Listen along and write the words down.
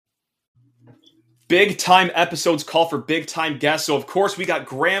Big time episodes call for big time guests. So, of course, we got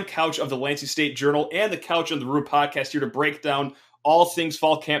Graham Couch of the Lansing State Journal and the Couch on the Roo podcast here to break down all things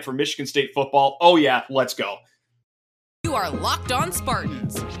fall camp for Michigan State football. Oh, yeah, let's go. You are Locked On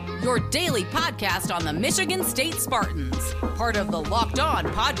Spartans, your daily podcast on the Michigan State Spartans, part of the Locked On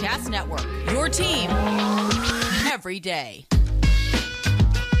Podcast Network, your team every day.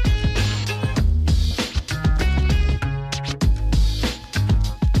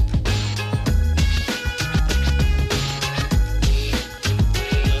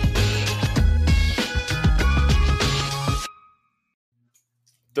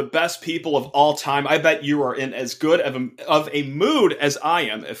 The best people of all time. I bet you are in as good of a mood as I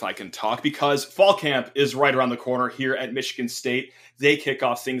am, if I can talk, because fall camp is right around the corner here at Michigan State. They kick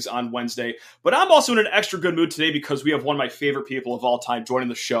off things on Wednesday. But I'm also in an extra good mood today because we have one of my favorite people of all time joining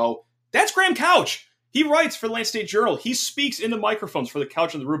the show. That's Graham Couch. He writes for the Lansing State Journal. He speaks in the microphones for the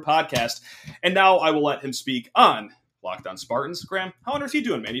Couch on the Roo podcast. And now I will let him speak on Locked On Spartans. Graham, how on earth are you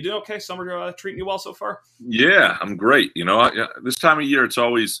doing, man? You doing okay? Summer treating you well so far? Yeah, I'm great. You know, this time of year, it's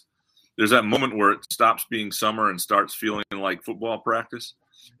always there's that moment where it stops being summer and starts feeling like football practice.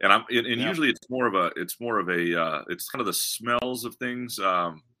 And usually it's kind of the smells of things.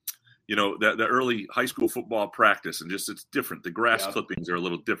 You know, the early high school football practice, and just it's different. The grass clippings are a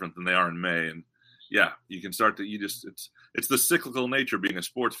little different than they are in May, and yeah, you can start to it's the cyclical nature of being a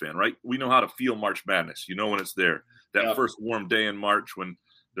sports fan, right? We know how to feel March Madness. You know when it's there. That first warm day in March when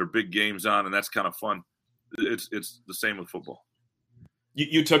there are big games on, and that's kind of fun. It's the same with football.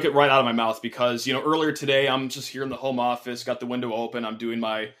 You took it right out of my mouth because, you know, earlier today I'm just here in the home office, got the window open. I'm doing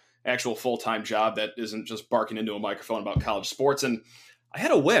my actual full-time job that isn't just barking into a microphone about college sports. And I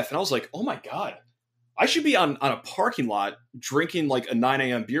had a whiff and I was like, oh my God, I should be on a parking lot drinking like a 9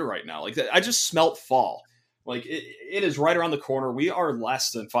 a.m. beer right now. Like I just smelt fall. Like it is right around the corner. We are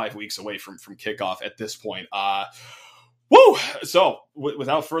less than 5 weeks away from kickoff at this point. Woo! So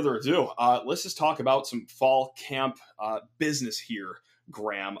without further ado, let's just talk about some fall camp business here,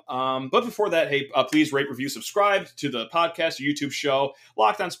 Graham. But before that, hey, please rate, review, subscribe to the podcast, YouTube show,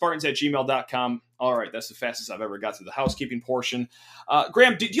 lockedonspartans@gmail.com. All right, that's the fastest I've ever got through the housekeeping portion.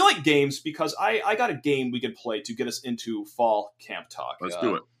 Graham, do you like games? Because I got a game we could play to get us into fall camp talk. Let's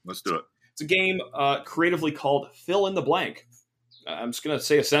do it. It's a game creatively called Fill in the Blank. I'm just going to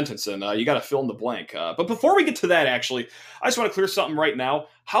say a sentence, and you got to fill in the blank. But before we get to that, actually, I just want to clear something right now.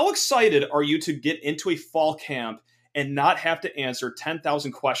 How excited are you to get into a fall camp and not have to answer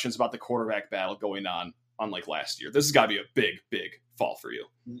 10,000 questions about the quarterback battle going on unlike last year? This has got to be a big, big fall for you.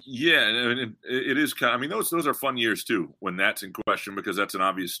 Yeah, and it is kind of, I mean, those are fun years, too, when that's in question, because that's an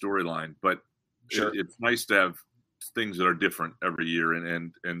obvious storyline. But sure. It's nice to have things that are different every year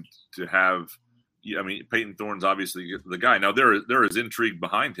and to have – yeah, I mean, Peyton Thorne's obviously the guy. Now, there is intrigue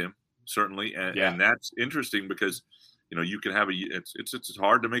behind him, certainly, and that's interesting because, you know, you can have it's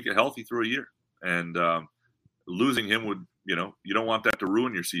hard to make it healthy through a year, and losing him would, you know, you don't want that to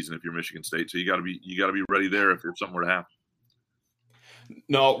ruin your season if you're Michigan State. So you got to be ready there if something were to happen.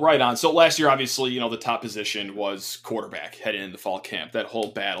 No, right on. So last year, obviously, you know, the top position was quarterback heading into fall camp, that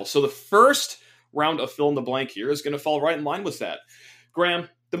whole battle. So the first round of fill in the blank here is going to fall right in line with that. Graham,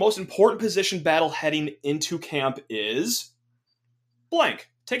 the most important position battle heading into camp is blank.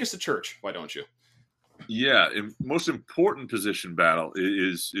 Take us to church. Why don't you? Yeah, most important position battle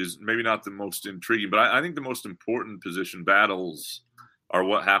is maybe not the most intriguing, but I think the most important position battles are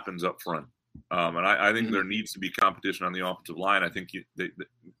what happens up front. And I think there needs to be competition on the offensive line. I think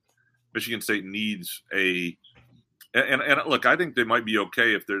Michigan State needs and look, I think they might be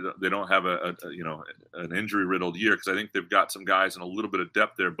okay if they don't have an injury riddled year, because I think they've got some guys in a little bit of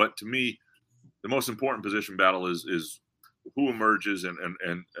depth there. But to me, the most important position battle is who emerges and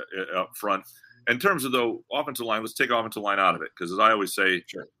up front. In terms of the offensive line, let's take offensive line out of it, because as I always say,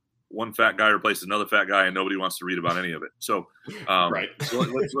 sure, one fat guy replaces another fat guy, and nobody wants to read about any of it. So, right. So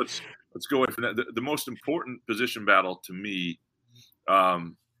let's go away from that. The most important position battle to me,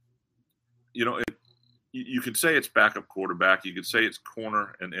 you could say it's backup quarterback. You could say it's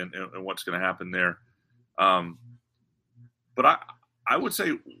corner and what's going to happen there. But I would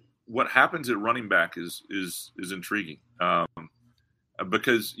say what happens at running back is intriguing,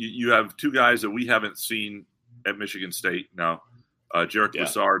 because you have two guys that we haven't seen at Michigan State. Now, Jarek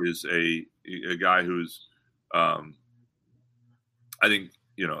Broussard is a guy who's, I think,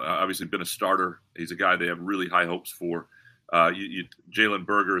 you know, obviously been a starter. He's a guy they have really high hopes for. Jalen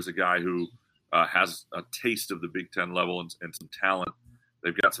Berger is a guy who has a taste of the Big Ten level and some talent.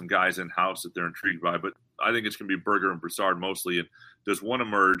 They've got some guys in-house that they're intrigued by, but I think it's going to be Berger and Broussard mostly. And does one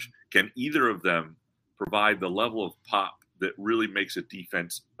emerge? Can either of them provide the level of pop that really makes a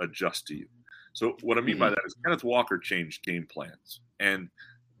defense adjust to you. So what I mean by that is Kenneth Walker changed game plans. And,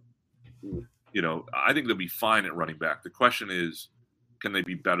 I think they'll be fine at running back. The question is, can they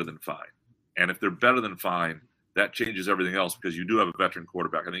be better than fine? And if they're better than fine, that changes everything else because you do have a veteran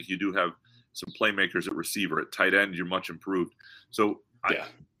quarterback. I think you do have some playmakers at receiver. At tight end, you're much improved. So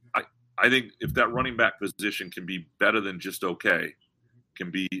I think if that running back position can be better than just okay, can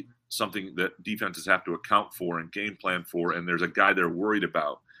be something that defenses have to account for and game plan for, and there's a guy they're worried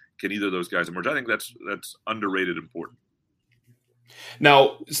about, can either of those guys emerge? I think that's underrated important.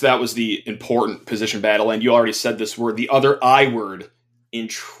 Now, so that was the important position battle, and you already said this word, the other I word,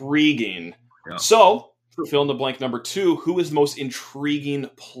 intriguing. Yeah. So, for fill in the blank number 2, who is the most intriguing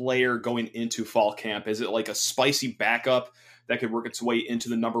player going into fall camp? Is it like a spicy backup that could work its way into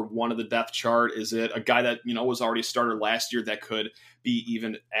the number 1 of the depth chart? Is it a guy that, was already a starter last year that could be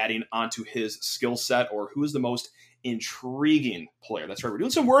even adding onto his skill set? Or who is the most intriguing player? That's right. We're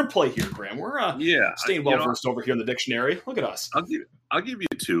doing some wordplay here, Graham. We're staying well-versed over here in the dictionary. Look at us. I'll give you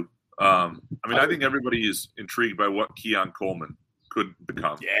 2. I think everybody is intrigued by what Keon Coleman could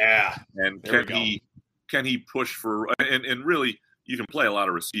become. Yeah. And can he push for and really you can play a lot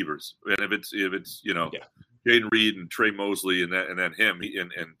of receivers. And if it's Jaden Reed and Trey Mosley and then him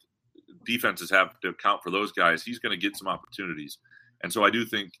and defenses have to account for those guys, he's going to get some opportunities. And so I do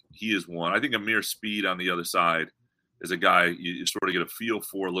think he is one. I think Amir Speed on the other side is a guy you sort of get a feel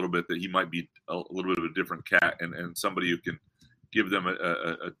for a little bit that he might be a little bit of a different cat and somebody who can give them a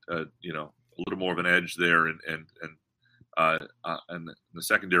little more of an edge there and the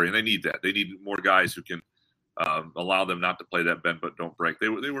secondary. And they need that. They need more guys who can allow them not to play that bend but don't break. They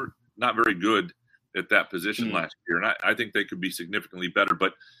were not very good at that position last year. And I think they could be significantly better,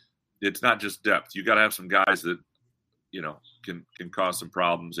 but it's not just depth. You got to have some guys that, can cause some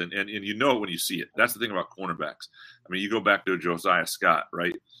problems. And you know it when you see it. That's the thing about cornerbacks. I mean, you go back to Josiah Scott,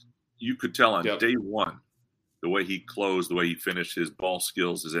 right? You could tell on day one, the way he closed, the way he finished, his ball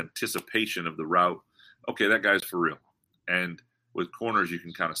skills, his anticipation of the route. Okay, that guy's for real. And with corners, you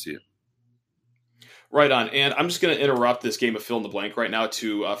can kind of see it. Right on. And I'm just going to interrupt this game of fill in the blank right now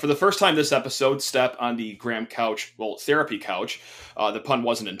to, for the first time this episode, step on the Graham couch, therapy couch. The pun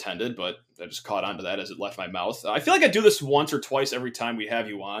wasn't intended, but I just caught on to that as it left my mouth. I feel like I do this once or twice every time we have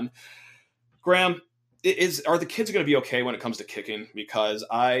you on. Graham, are the kids going to be okay when it comes to kicking? Because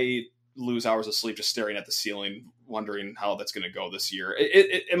I lose hours of sleep just staring at the ceiling, wondering how that's going to go this year.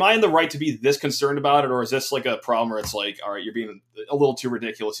 Am I in the right to be this concerned about it, or is this like a problem where it's like, all right, you're being a little too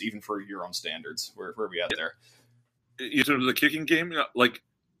ridiculous even for your own standards? Where are we at there? In terms of the kicking game,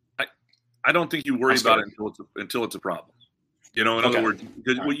 I don't think you worry about it until it's a problem. In other words,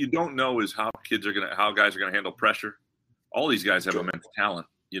 because what you don't know is how guys are going to handle pressure. All these guys have immense talent.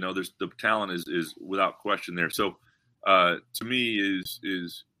 There's the talent is without question there. So to me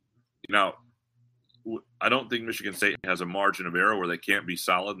is I don't think Michigan State has a margin of error where they can't be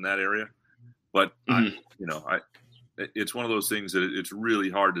solid in that area. But, it's one of those things that it's really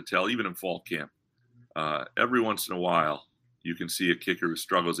hard to tell, even in fall camp. Every once in a while, you can see a kicker who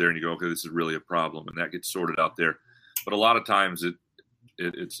struggles there and you go, okay, this is really a problem. And that gets sorted out there. But a lot of times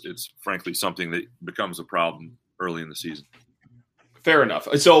it's frankly something that becomes a problem early in the season. Fair enough.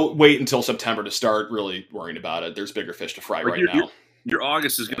 So wait until September to start really worrying about it. There's bigger fish to fry now. Your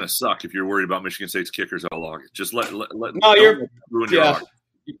August is going to suck if you're worried about Michigan State's kickers all August. Just let ruin your August.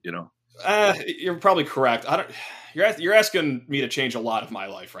 You're probably correct. You're asking me to change a lot of my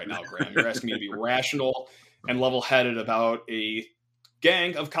life right now, Graham. You're asking me to be rational and level-headed about a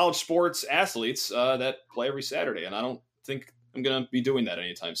gang of college sports athletes that play every Saturday, and I don't think I'm going to be doing that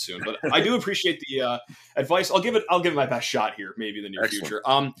anytime soon. But I do appreciate the advice. I'll give it my best shot here, maybe in the near future.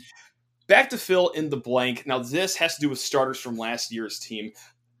 Back to fill in the blank. Now, this has to do with starters from last year's team.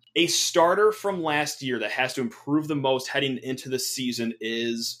 A starter from last year that has to improve the most heading into the season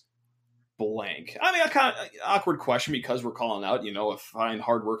is blank. I mean, a kind of awkward question because we're calling out, a fine,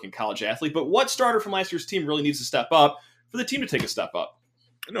 hardworking college athlete. But what starter from last year's team really needs to step up for the team to take a step up?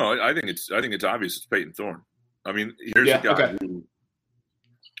 No, I think it's obvious. It's Peyton Thorne. I mean, here's a guy who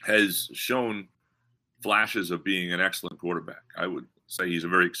has shown flashes of being an excellent quarterback. I would say he's a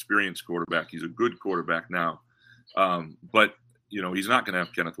very experienced quarterback. He's a good quarterback now. But, he's not going to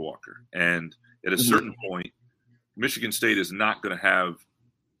have Kenneth Walker. And at a certain point, Michigan State is not going to have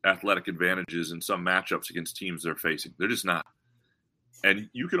athletic advantages in some matchups against teams they're facing. They're just not. And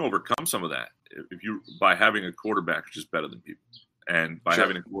you can overcome some of that by having a quarterback who's just better than people. And by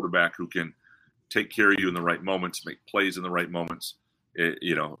having a quarterback who can take care of you in the right moments, make plays in the right moments, there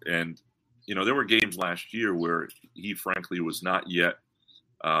were games last year where he frankly was not yet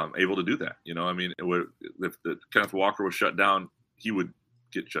able to do that. I mean, if the Kenneth Walker was shut down, he would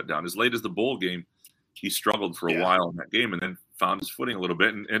get shut down. As late as the bowl game, he struggled for a while in that game and then found his footing a little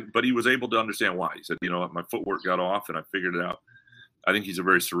bit. But he was able to understand why. He said, my footwork got off and I figured it out. I think he's a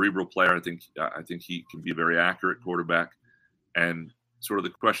very cerebral player. I think he can be a very accurate quarterback. And sort of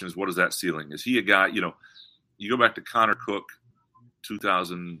the question is, what is that ceiling? Is he a guy, you go back to Connor Cook,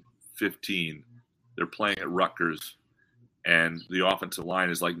 2015, they're playing at Rutgers, and the offensive line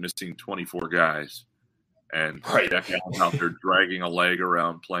is like missing 24 guys. And Jack Allen's out there dragging a leg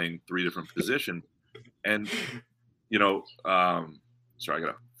around playing 3 different positions. And, sorry, I got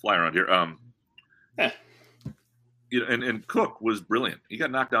a fly around here. And Cook was brilliant. He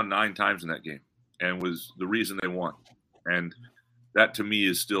got knocked down 9 times in that game and was the reason they won. And that, to me,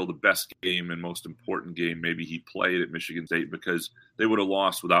 is still the best game and most important game maybe he played at Michigan State, because they would have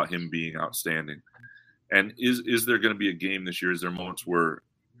lost without him being outstanding. And is there going to be a game this year? Is there moments where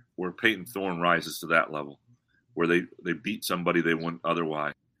Peyton Thorne rises to that level, where they beat somebody they wouldn't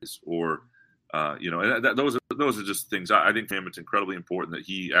otherwise, or and those are just things. I think for him it's incredibly important that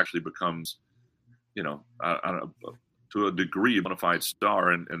he actually becomes, to a degree, a bona fide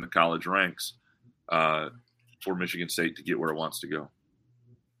star in the college ranks for Michigan State to get where it wants to go.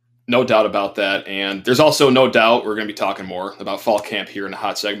 No doubt about that. And there's also no doubt we're going to be talking more about fall camp here in a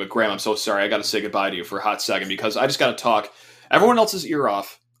hot second. But Graham, I'm so sorry. I got to say goodbye to you for a hot second, because I just got to talk everyone else's ear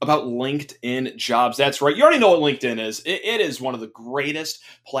off about LinkedIn Jobs. That's right. You already know what LinkedIn is. It is one of the greatest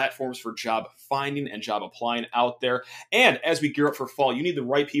platforms for job finding and job applying out there. And as we gear up for fall, you need the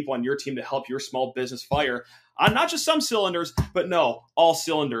right people on your team to help your small business fire on not just some cylinders, but no, all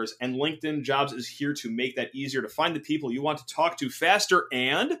cylinders. And LinkedIn Jobs is here to make that easier, to find the people you want to talk to faster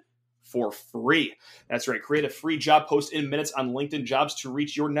and for free. That's right. Create a free job post in minutes on LinkedIn Jobs to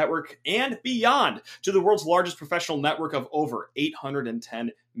reach your network and beyond to the world's largest professional network of over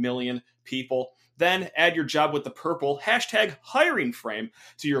 810 million people. Then add your job with the purple #hiring frame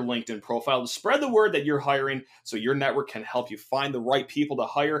to your LinkedIn profile to spread the word that you're hiring, so your network can help you find the right people to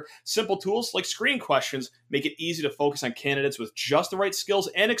hire. Simple tools like screening questions make it easy to focus on candidates with just the right skills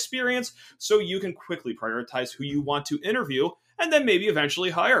and experience, so you can quickly prioritize who you want to interview and then maybe eventually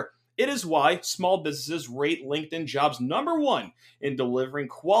hire. It is why small businesses rate LinkedIn Jobs #1 in delivering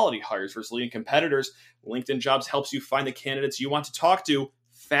quality hires versus leading competitors. LinkedIn Jobs helps you find the candidates you want to talk to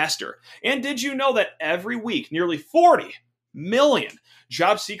faster. And did you know that every week, nearly 40 million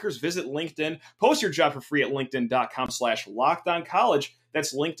job seekers visit LinkedIn? Post your job for free at linkedin.com/lockedoncollege.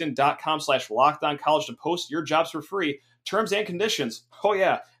 That's linkedin.com/lockedoncollege to post your jobs for free. Terms and conditions, oh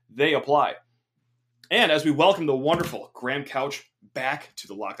yeah, they apply. And as we welcome the wonderful Graham Couch back to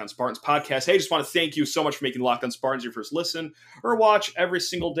the Locked On Spartans podcast. Hey, just want to thank you so much for making Locked On Spartans your first listen or watch every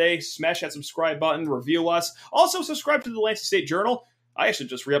single day. Smash that subscribe button, review us. Also, subscribe to the Lansing State Journal. I actually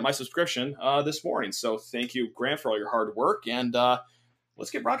just re-upped my subscription this morning. So thank you, Graham, for all your hard work. And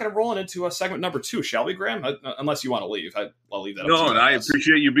let's get rocking and rolling into segment number 2, shall we, Graham? Unless you want to leave. I'll leave that up to you. No, and I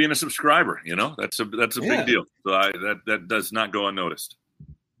appreciate you being a subscriber. That's a big deal. So that does not go unnoticed.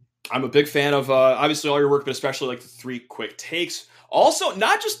 I'm a big fan of, obviously, all your work, but especially like the 3 quick takes. Also,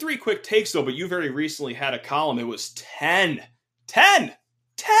 not just 3 quick takes, though, but you very recently had a column. It was 10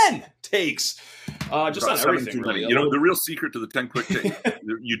 takes. Just on everything. Really. The real secret to the 10 quick takes,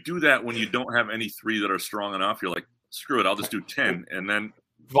 you do that when you don't have any 3 that are strong enough. You're like, screw it, I'll just do 10. And then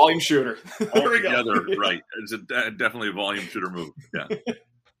volume shooter. All together, right. It's definitely a volume shooter move. Yeah.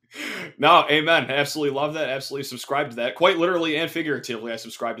 No, amen. Absolutely love that. Absolutely subscribe to that. Quite literally and figuratively, I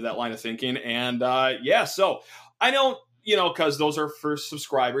subscribe to that line of thinking. And so I don't, because those are for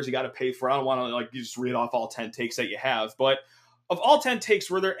subscribers. You got to pay for it. I don't want to you just read off all 10 takes that you have. But of all 10 takes,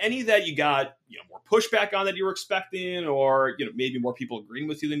 were there any that you got more pushback on that you were expecting, or maybe more people agreeing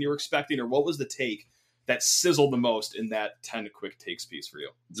with you than you were expecting, or what was the take that sizzled the most in that 10 quick takes piece for you?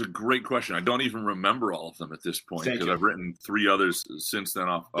 It's a great question. I don't even remember all of them at this point, because I've written 3 others since then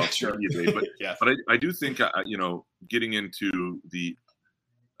off sure. Media Day. But, yeah. But I do think, getting into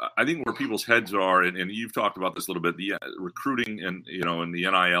I think where people's heads are, and you've talked about this a little bit, the recruiting and, in the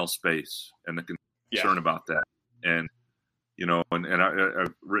NIL space and the concern about that. And, and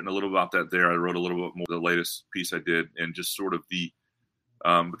I've written a little about that there. I wrote a little bit more the latest piece I did, and just sort of the,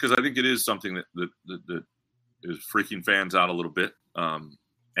 because I think it is something that is freaking fans out a little bit. And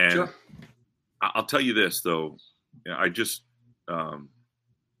sure. I'll tell you this, though. I just, I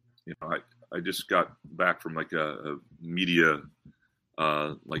just got back from like a media,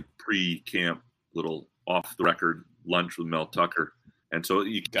 pre-camp little off-the-record lunch with Mel Tucker. And so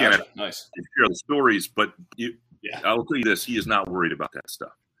you can't share the stories, but I will tell you this, he is not worried about that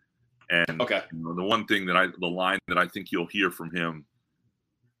stuff. And the one thing the line that I think you'll hear from him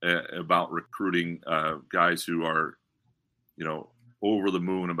about recruiting guys who are, over the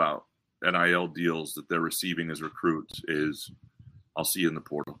moon about NIL deals that they're receiving as recruits is, I'll see you in the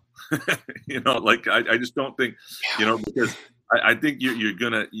portal. I just don't think, because I think you're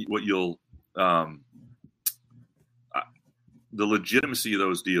gonna the legitimacy of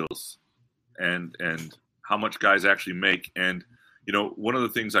those deals and how much guys actually make. And, one of the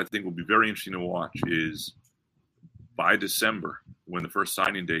things I think will be very interesting to watch is by December, when the first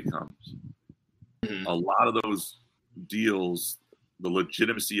signing day comes, a lot of those deals, the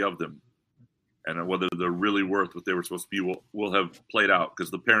legitimacy of them, and whether they're really worth what they were supposed to be will have played out,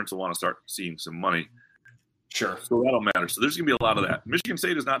 because the parents will want to start seeing some money. Sure. So that'll matter. So there's going to be a lot of that. Michigan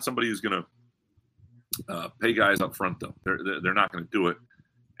State is not somebody who's going to pay guys up front, though. They're not going to do it.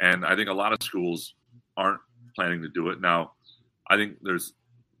 And I think a lot of schools aren't planning to do it. Now, I think there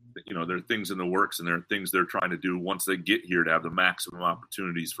are things in the works, and there are things they're trying to do once they get here to have the maximum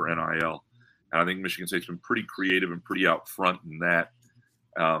opportunities for NIL. And I think Michigan State's been pretty creative and pretty out front in that.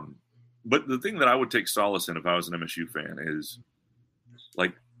 But the thing that I would take solace in if I was an MSU fan is,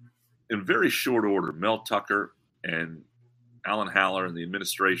 like, in very short order, Mel Tucker and Alan Haller and the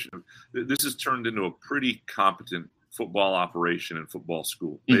administration, this has turned into a pretty competent football operation and football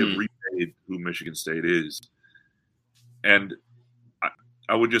school. They have remade who Michigan State is. And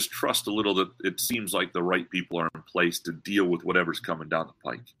I would just trust a little that it seems like the right people are in place to deal with whatever's coming down the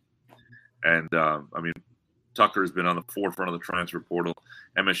pike. And, Tucker has been on the forefront of the transfer portal.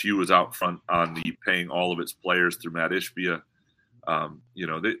 MSU was out front on the paying all of its players through Matt Ishbia. And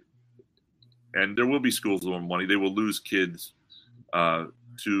there will be schools with more money. They will lose kids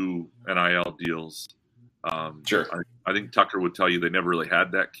to NIL deals. Sure. I think Tucker would tell you they never really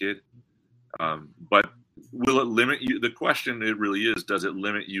had that kid. But will it limit you? The question it really is, does it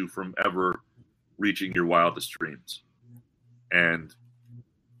limit you from ever reaching your wildest dreams? And,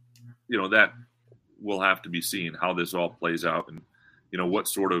 that will have to be seen, how this all plays out, and what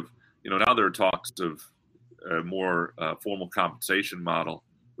sort of now there are talks of a more formal compensation model,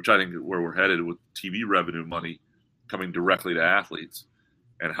 which I think is where we're headed, with TV revenue money coming directly to athletes,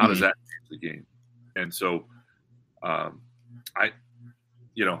 and how does that change the game? And so but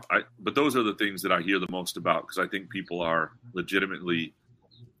those are the things that I hear the most about, because I think people are legitimately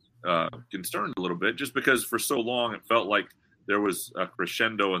concerned a little bit, just because for so long it felt like there was a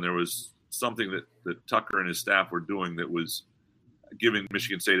crescendo and there was something that Tucker and his staff were doing that was giving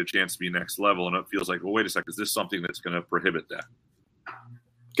Michigan State a chance to be next level. And it feels like, well, wait a second, is this something that's going to prohibit that?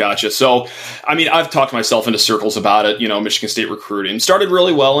 Gotcha. So, I've talked myself into circles about it. Michigan State recruiting started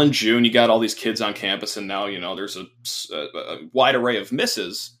really well in June. You got all these kids on campus, and now, there's a wide array of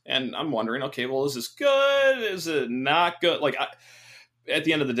misses. And I'm wondering, okay, well, is this good? Is it not good? Like, at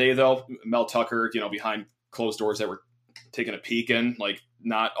the end of the day, though, Mel Tucker, behind closed doors that were taking a peek in, like,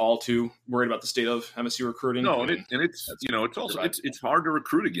 not all too worried about the state of MSU recruiting. No, it's also it's hard to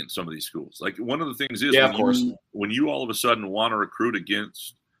recruit against some of these schools. Like, one of the things is, when you all of a sudden want to recruit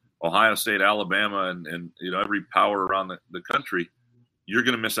against Ohio State, Alabama, and every power around the country, you're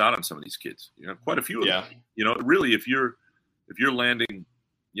going to miss out on some of these kids. Quite a few of them. Really, if you're landing,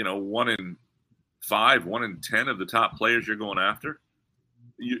 1 in 5, 1 in 10 of the top players you're going after,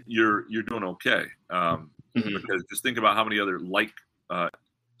 you're doing okay. Because just think about how many other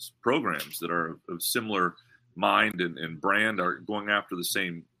programs that are of similar mind and brand are going after the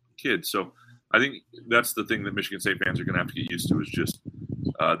same kids. So I think that's the thing that Michigan State fans are going to have to get used to, is just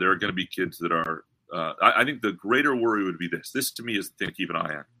there are going to be kids that are I think the greater worry would be this to me is the thing to keep an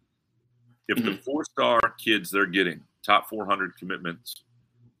eye on. If the 4-star kids they're getting, top 400 commitments,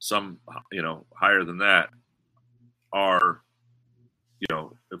 some higher than that, are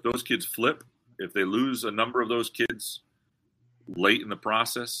if those kids flip, if they lose a number of those kids late in the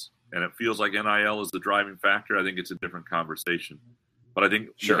process, and it feels like NIL is the driving factor, I think it's a different conversation. But I think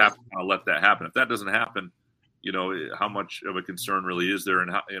you have to kind of let that happen. If that doesn't happen, how much of a concern really is there,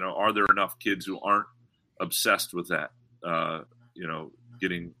 and how, are there enough kids who aren't obsessed with that,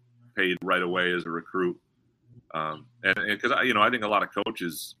 getting paid right away as a recruit? And because I think a lot of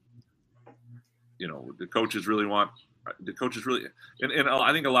coaches, the coaches really, and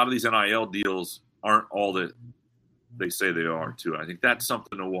I think a lot of these NIL deals aren't all that they say they are too. I think that's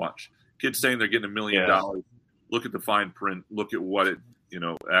something to watch. Kids saying they're getting $1 million. Look at the fine print. Look at what it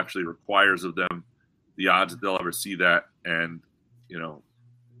actually requires of them. The odds that they'll ever see that, and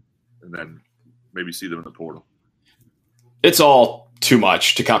then maybe see them in the portal. It's all too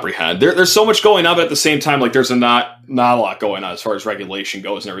much to comprehend. There's so much going on, but at the same time, like, there's not a lot going on as far as regulation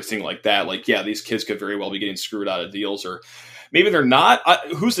goes and everything like that. Like, yeah, these kids could very well be getting screwed out of deals, or maybe they're not.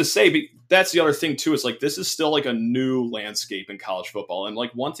 Who's to say? But that's the other thing too. Is like this is still like a new landscape in college football, and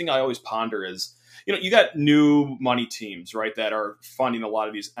like one thing I always ponder is, you got new money teams, right, that are funding a lot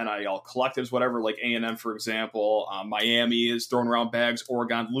of these NIL collectives, whatever. Like A&M, for example, Miami is throwing around bags,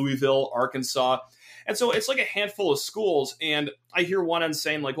 Oregon, Louisville, Arkansas. And so it's like a handful of schools. And I hear one end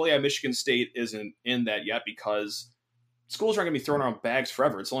saying like, well, yeah, Michigan State isn't in that yet because schools aren't going to be throwing around bags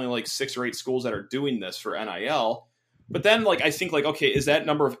forever. It's only like 6 or 8 schools that are doing this for NIL. But then like, I think like, okay, is that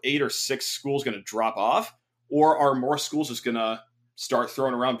number of 8 or 6 schools going to drop off, or are more schools just going to start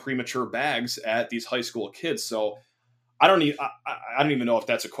throwing around premature bags at these high school kids? So I don't even know if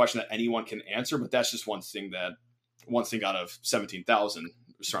that's a question that anyone can answer, but that's just one thing out of 17,000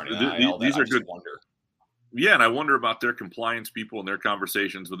 starting NIL. These are good. Wonder. Yeah, and I wonder about their compliance people and their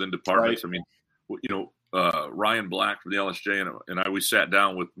conversations within departments. Right. I mean, Ryan Black from the LSJ and I, we sat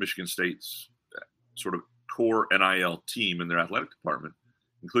down with Michigan State's sort of core NIL team in their athletic department,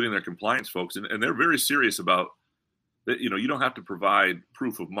 including their compliance folks, and they're very serious about that. You don't have to provide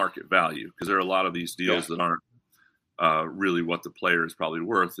proof of market value because there are a lot of these deals that aren't really what the player is probably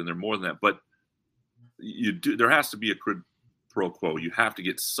worth, and they're more than that. But there has to be a quid pro quo. You have to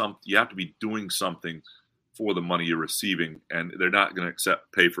you have to be doing something for the money you're receiving, and they're not going to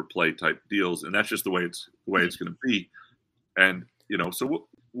accept pay for play type deals, and that's just the way it's going to be. And so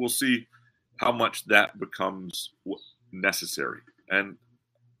we'll see how much that becomes necessary. And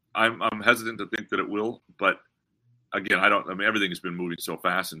I'm hesitant to think that it will, but again, everything has been moving so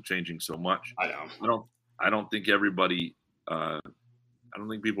fast and changing so much. I don't think everybody. I don't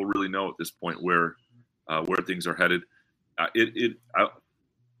think people really know at this point where things are headed.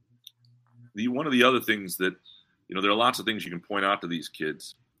 One of the other things that, there are lots of things you can point out to these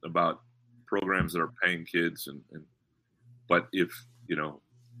kids about programs that are paying kids, but if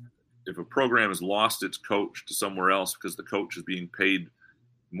a program has lost its coach to somewhere else because the coach is being paid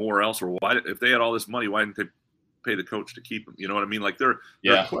more else, or if they had all this money, why didn't they pay the coach to keep him? You know what I mean? Like there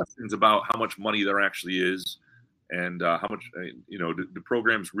are questions about how much money there actually is, and how much do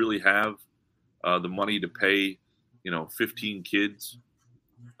programs really have the money to pay 15 kids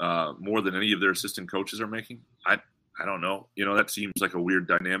more than any of their assistant coaches are making? I don't know. That seems like a weird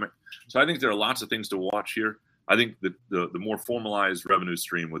dynamic. So I think there are lots of things to watch here. I think that the more formalized revenue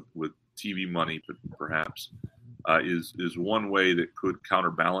stream with TV money perhaps is one way that could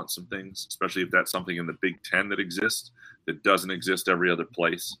counterbalance some things, especially if that's something in the Big Ten that exists that doesn't exist every other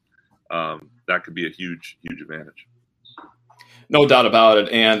place. That could be a huge, huge advantage. No doubt about it.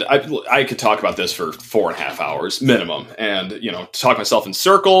 And I could talk about this for 4.5 hours minimum, and talk myself in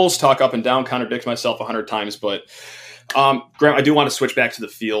circles, talk up and down, contradict myself 100 times. But Graham, I do want to switch back to the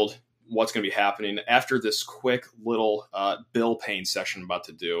field. What's going to be happening after this quick little Bill Payne session I'm about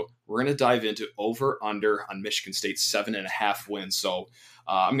to do? We're going to dive into over under on Michigan State's 7.5 wins. So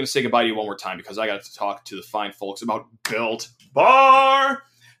I'm going to say goodbye to you one more time because I got to talk to the fine folks about Built Bar.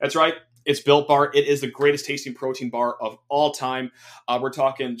 That's right. It's Built Bar. It is the greatest tasting protein bar of all time. We're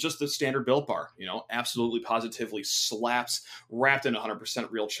talking just the standard Built Bar, absolutely positively slaps, wrapped in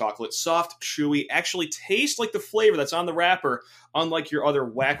 100% real chocolate, soft, chewy, actually tastes like the flavor that's on the wrapper, unlike your other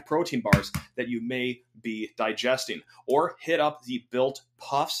whack protein bars that you may be digesting. Or hit up the Built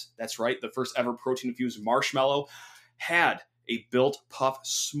Puffs. That's right. The first ever protein-infused marshmallow had a Built Puff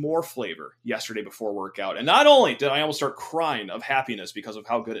s'more flavor yesterday before workout. And not only did I almost start crying of happiness because of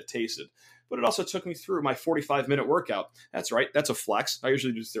how good it tasted, but it also took me through my 45-minute workout. That's right. That's a flex. I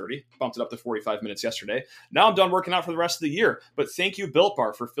usually do 30. Bumped it up to 45 minutes yesterday. Now I'm done working out for the rest of the year. But thank you, Built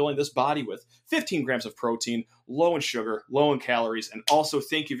Bar, for filling this body with 15 grams of protein, low in sugar, low in calories, and also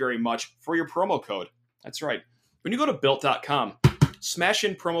thank you very much for your promo code. That's right. When you go to Built.com, smash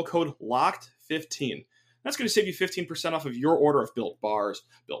in promo code LOCKED15. That's going to save you 15% off of your order of Built Bars,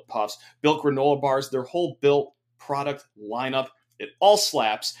 Built Puffs, Built Granola Bars, their whole Built product lineup. It all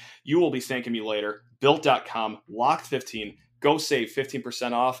slaps. You will be thanking me later. Built.com, Locked15. Go save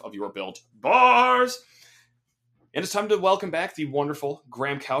 15% off of your Built Bars. And it's time to welcome back the wonderful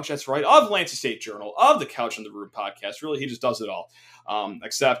Graham Couch. That's right, of Lansing State Journal, of the Couch on the Room podcast. Really, he just does it all.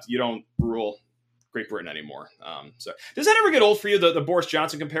 Except you don't rule Great Britain anymore. So does that ever get old for you, the Boris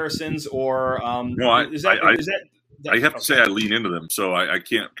Johnson comparisons, or no? I have to say I lean into them, so I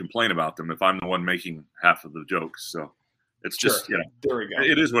can't complain about them if I'm the one making half of the jokes. So it's just there we go.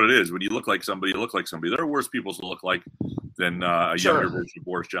 It is what it is. When you look like somebody, you look like somebody. There are worse people to look like than a younger version of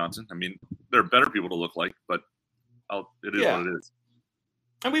Boris Johnson. I mean, there are better people to look like, but it is what it is.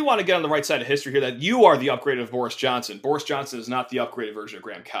 And we want to get on the right side of history here that you are the upgrade of Boris Johnson. Boris Johnson is not the upgraded version of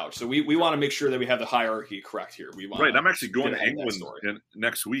Graham Couch. So we want to make sure that we have the hierarchy correct here. Right. I'm actually going to England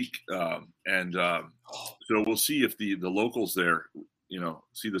next week. So we'll see if the locals there,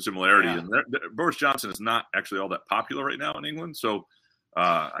 see the similarity. Yeah. And Boris Johnson is not actually all that popular right now in England. So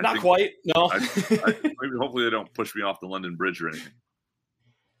not quite. No. Maybe hopefully they don't push me off the London Bridge or anything.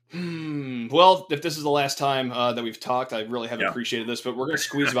 Well, if this is the last time that we've talked, I really haven't appreciated this, but we're going to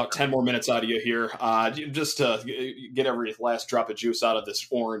squeeze about 10 more minutes out of you here just to get every last drop of juice out of this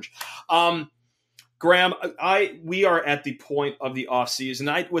orange. Graham, we are at the point of the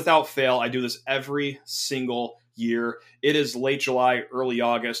offseason. Without fail, I do this every single year. It is late July, early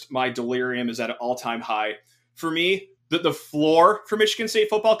August. My delirium is at an all-time high. For me, the floor for Michigan State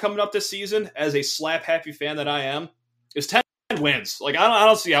football coming up this season, as a slap-happy fan that I am, is 10 wins. Like, I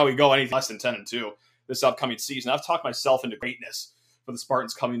don't see how we go anything less than 10-2 this upcoming season. I've talked myself into greatness for the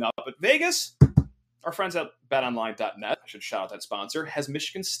Spartans coming up. But Vegas, our friends at betonline.net, I should shout out that sponsor, has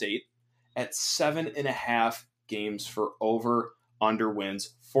Michigan State at 7.5 games for over-under wins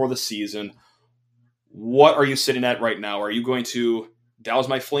for the season. What are you sitting at right now? Are you going to douse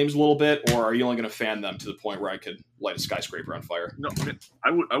my flames a little bit, or are you only going to fan them to the point where I could light a skyscraper on fire? No,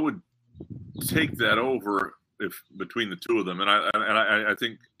 I would take that over if between the two of them, and I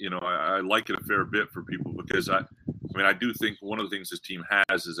think I like it a fair bit for people because I do think one of the things this team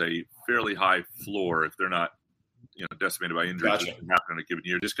has is a fairly high floor if they're not decimated by injuries. Gotcha. That can happen in a given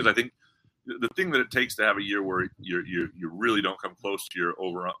year. Just because I think the thing that it takes to have a year where you really don't come close to your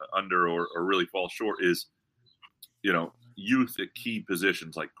over under or really fall short is youth at key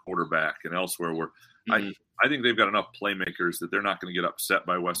positions like quarterback and elsewhere where I think they've got enough playmakers that they're not going to get upset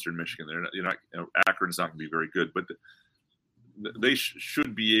by Western Michigan. Akron's not going to be very good, but they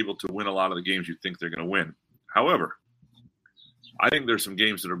should be able to win a lot of the games you think they're going to win. However, I think there's some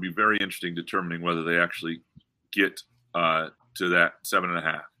games that will be very interesting determining whether they actually get to that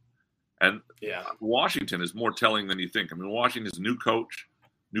 7.5. And Washington is more telling than you think. Washington's new coach,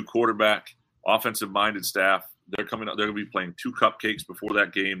 new quarterback, offensive-minded staff. They're coming up. They're going to be playing 2 cupcakes before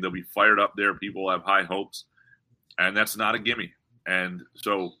that game. They'll be fired up there. People have high hopes, and that's not a gimme. And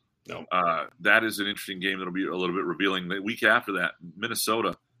so that is an interesting game that'll be a little bit revealing. The week after that,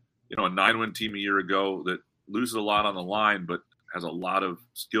 Minnesota, a 9-win team a year ago that loses a lot on the line, but has a lot of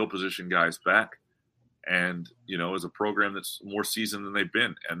skill position guys back, and is a program that's more seasoned than they've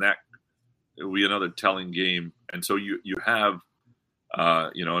been, and that will be another telling game. And so you have.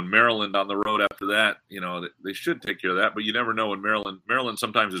 In Maryland on the road after that, they should take care of that, but you never know in Maryland. Maryland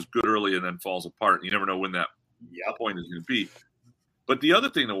sometimes is good early and then falls apart. You never know when that point is going to be. But the other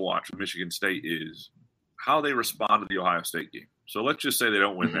thing to watch with Michigan State is how they respond to the Ohio State game. So let's just say they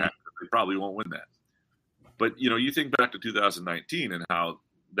don't win that. They probably won't win that. But, you think back to 2019 and how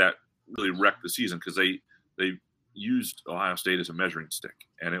that really wrecked the season because they used Ohio State as a measuring stick.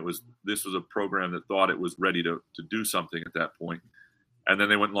 And this was a program that thought it was ready to do something at that point. And then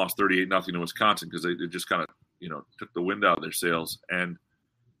they went and lost 38-0 to Wisconsin because they just kind of, took the wind out of their sails. And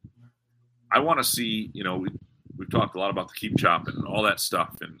I want to see, we've talked a lot about the keep chopping and all that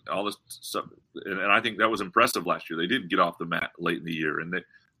stuff and all this stuff. And I think that was impressive last year. They did get off the mat late in the year and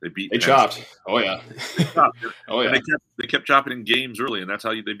they beat. They chopped. Oh, yeah. Oh, yeah. And they kept chopping in games early, and that's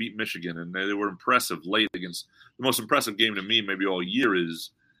how they beat Michigan. And they were impressive late against – the most impressive game to me maybe all year is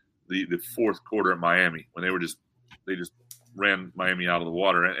the fourth quarter at Miami when they just ran Miami out of the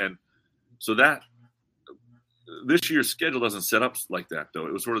water. And so that this year's schedule doesn't set up like that, though.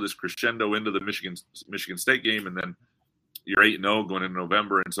 It was sort of this crescendo into the Michigan State game, and then you're 8-0 going into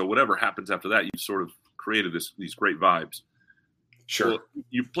November. And so whatever happens after that, you've sort of created these great vibes. Sure. Well,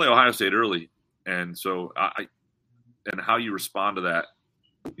 you play Ohio State early, and so and how you respond to that,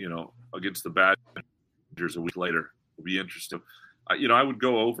 against the Badgers a week later will be interesting. I would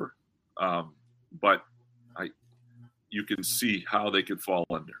go over, but you can see how they could fall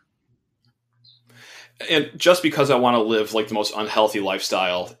under. And just because I want to live like the most unhealthy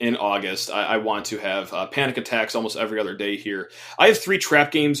lifestyle in August, I want to have panic attacks almost every other day here. I have 3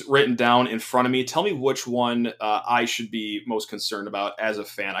 trap games written down in front of me. Tell me which one I should be most concerned about as a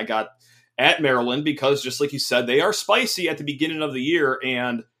fan. I got at Maryland because, just like you said, they are spicy at the beginning of the year,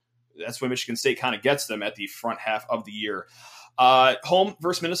 and that's when Michigan State kind of gets them at the front half of the year. Home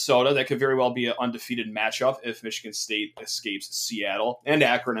versus Minnesota, that could very well be an undefeated matchup if Michigan State escapes Seattle and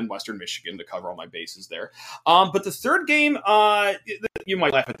Akron and Western Michigan to cover all my bases there. But the third game, you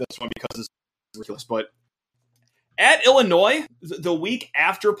might laugh at this one because it's ridiculous, but at Illinois, the week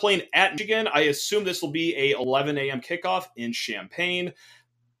after playing at Michigan, I assume this will be a 11 a.m. kickoff in Champaign.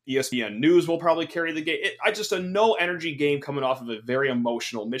 ESPN News will probably carry the game. Just a no energy game coming off of a very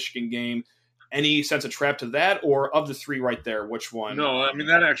emotional Michigan game. Any sense of trap to that, or of the three right there, which one? No, I mean,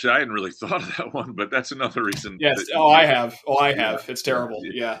 that actually, I hadn't really thought of that one, but that's another reason. Yes. That, I have. It's terrible.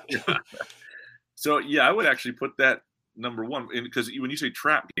 Yeah. So, yeah, I would actually put that number one, because when you say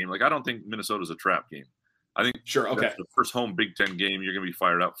trap game, like, I don't think Minnesota's a trap game. I think sure. Okay. That's the first home Big Ten game. You're going to be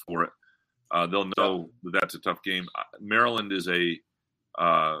fired up for it. They'll know that that's a tough game. Maryland is a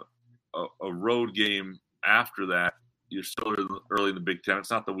road game after that. You're still early in the Big Ten.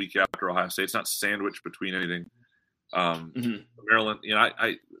 It's not the week after Ohio State. It's not sandwiched between anything. Maryland,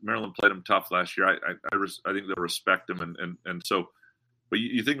 Maryland played them tough last year. I think they'll respect them, and so. But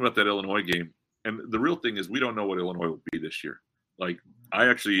you think about that Illinois game, and the real thing is we don't know what Illinois will be this year. Like, I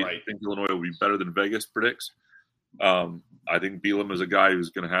actually think Illinois will be better than Vegas predicts. I think Bielema is a guy who's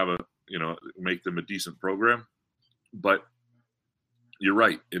going to have make them a decent program. But you're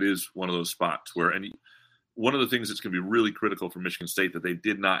right. It is one of those spots where one of the things that's going to be really critical for Michigan State that they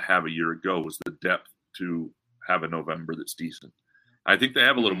did not have a year ago was the depth to have a November that's decent. I think they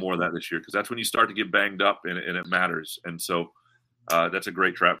have a little more of that this year, because that's when you start to get banged up and it matters. And so that's a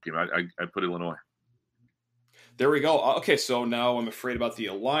great trap game. I put Illinois. There we go. Okay, so now I'm afraid about the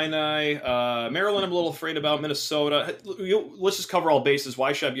Illini. Maryland, I'm a little afraid about. Minnesota. Let's just cover all bases.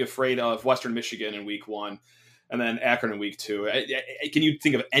 Why should I be afraid of Western Michigan in week 1 and then Akron in week 2? Can you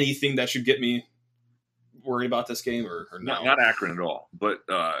think of anything that should get me worried about this game or no? Not Akron at all, but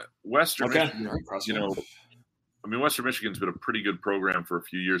Western Michigan, Western Michigan's been a pretty good program for a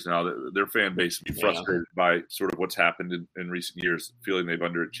few years now. Their fan base will be frustrated by sort of what's happened in recent years, feeling they've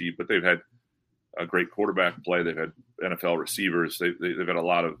underachieved, but they've had a great quarterback play. They've had NFL receivers. They've had a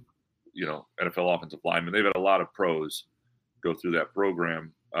lot of, NFL offensive linemen. They've had a lot of pros go through that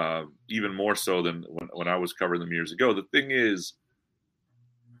program, even more so than when I was covering them years ago. The thing is,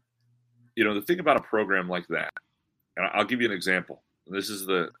 the thing about a program like that, and I'll give you an example. This is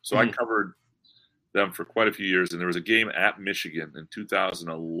I covered them for quite a few years, and there was a game at Michigan in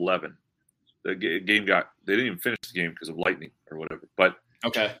 2011. The game they didn't even finish the game because of lightning or whatever. But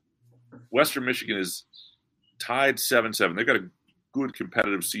Western Michigan is tied 7-7. They've got a good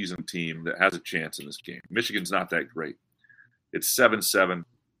competitive season team that has a chance in this game. Michigan's not that great. It's 7-7.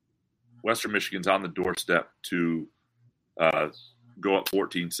 Western Michigan's on the doorstep to go up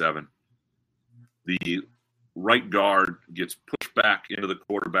 14-7. The right guard gets pushed back into the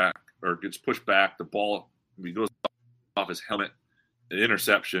quarterback, or gets pushed back. The ball goes off his helmet, an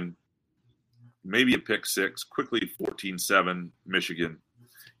interception, maybe a pick six, quickly 14-7 Michigan.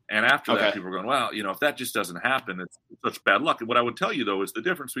 And after that, people are going, well, if that just doesn't happen, it's such bad luck. And what I would tell you, though, is the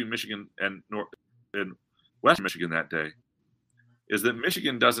difference between Michigan and Western Michigan that day is that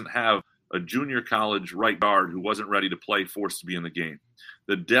Michigan doesn't have a junior college right guard who wasn't ready to play, forced to be in the game.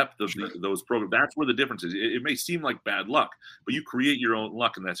 The depth of those programs, that's where the difference is. It may seem like bad luck, but you create your own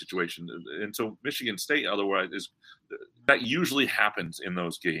luck in that situation. And so Michigan State, otherwise, that usually happens in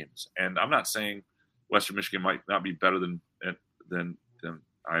those games. And I'm not saying Western Michigan might not be better than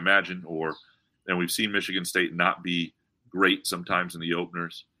I imagine, and we've seen Michigan State not be great sometimes in the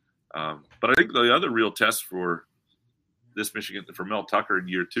openers. But I think the other real test for this Michigan, for Mel Tucker in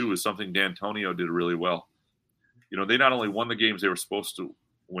year 2, is something D'Antonio did really well. They not only won the games they were supposed to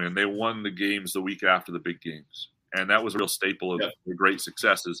win, they won the games the week after the big games. And that was a real staple of the great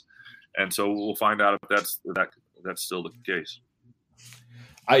successes. And so we'll find out if that's still the case.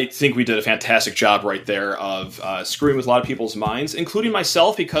 I think we did a fantastic job right there of screwing with a lot of people's minds, including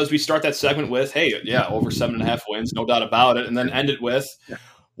myself, because we start that segment with, hey, over 7.5 wins, no doubt about it, and then end it with,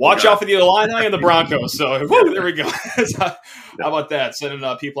 watch out for the Illini and the Broncos. So, there we go. How about that?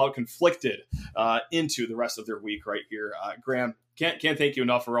 Sending people out conflicted into the rest of their week right here. Graham, can't thank you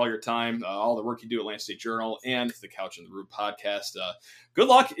enough for all your time, all the work you do at Atlanta State Journal and the Couch and the Root podcast. Good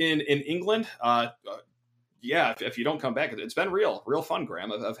luck in England. If you don't come back, it's been real fun,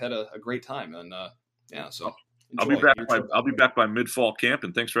 Graham. I've had a great time, and so enjoy. I'll be back by mid-fall camp,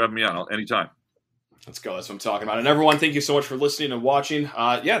 and thanks for having me on anytime. Let's go. That's what I'm talking about. And everyone, thank you so much for listening and watching.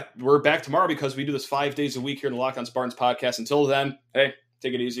 We're back tomorrow because we do this 5 days a week here in the Locked On Spartans podcast. Until then, hey,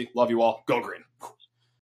 take it easy. Love you all. Go Green.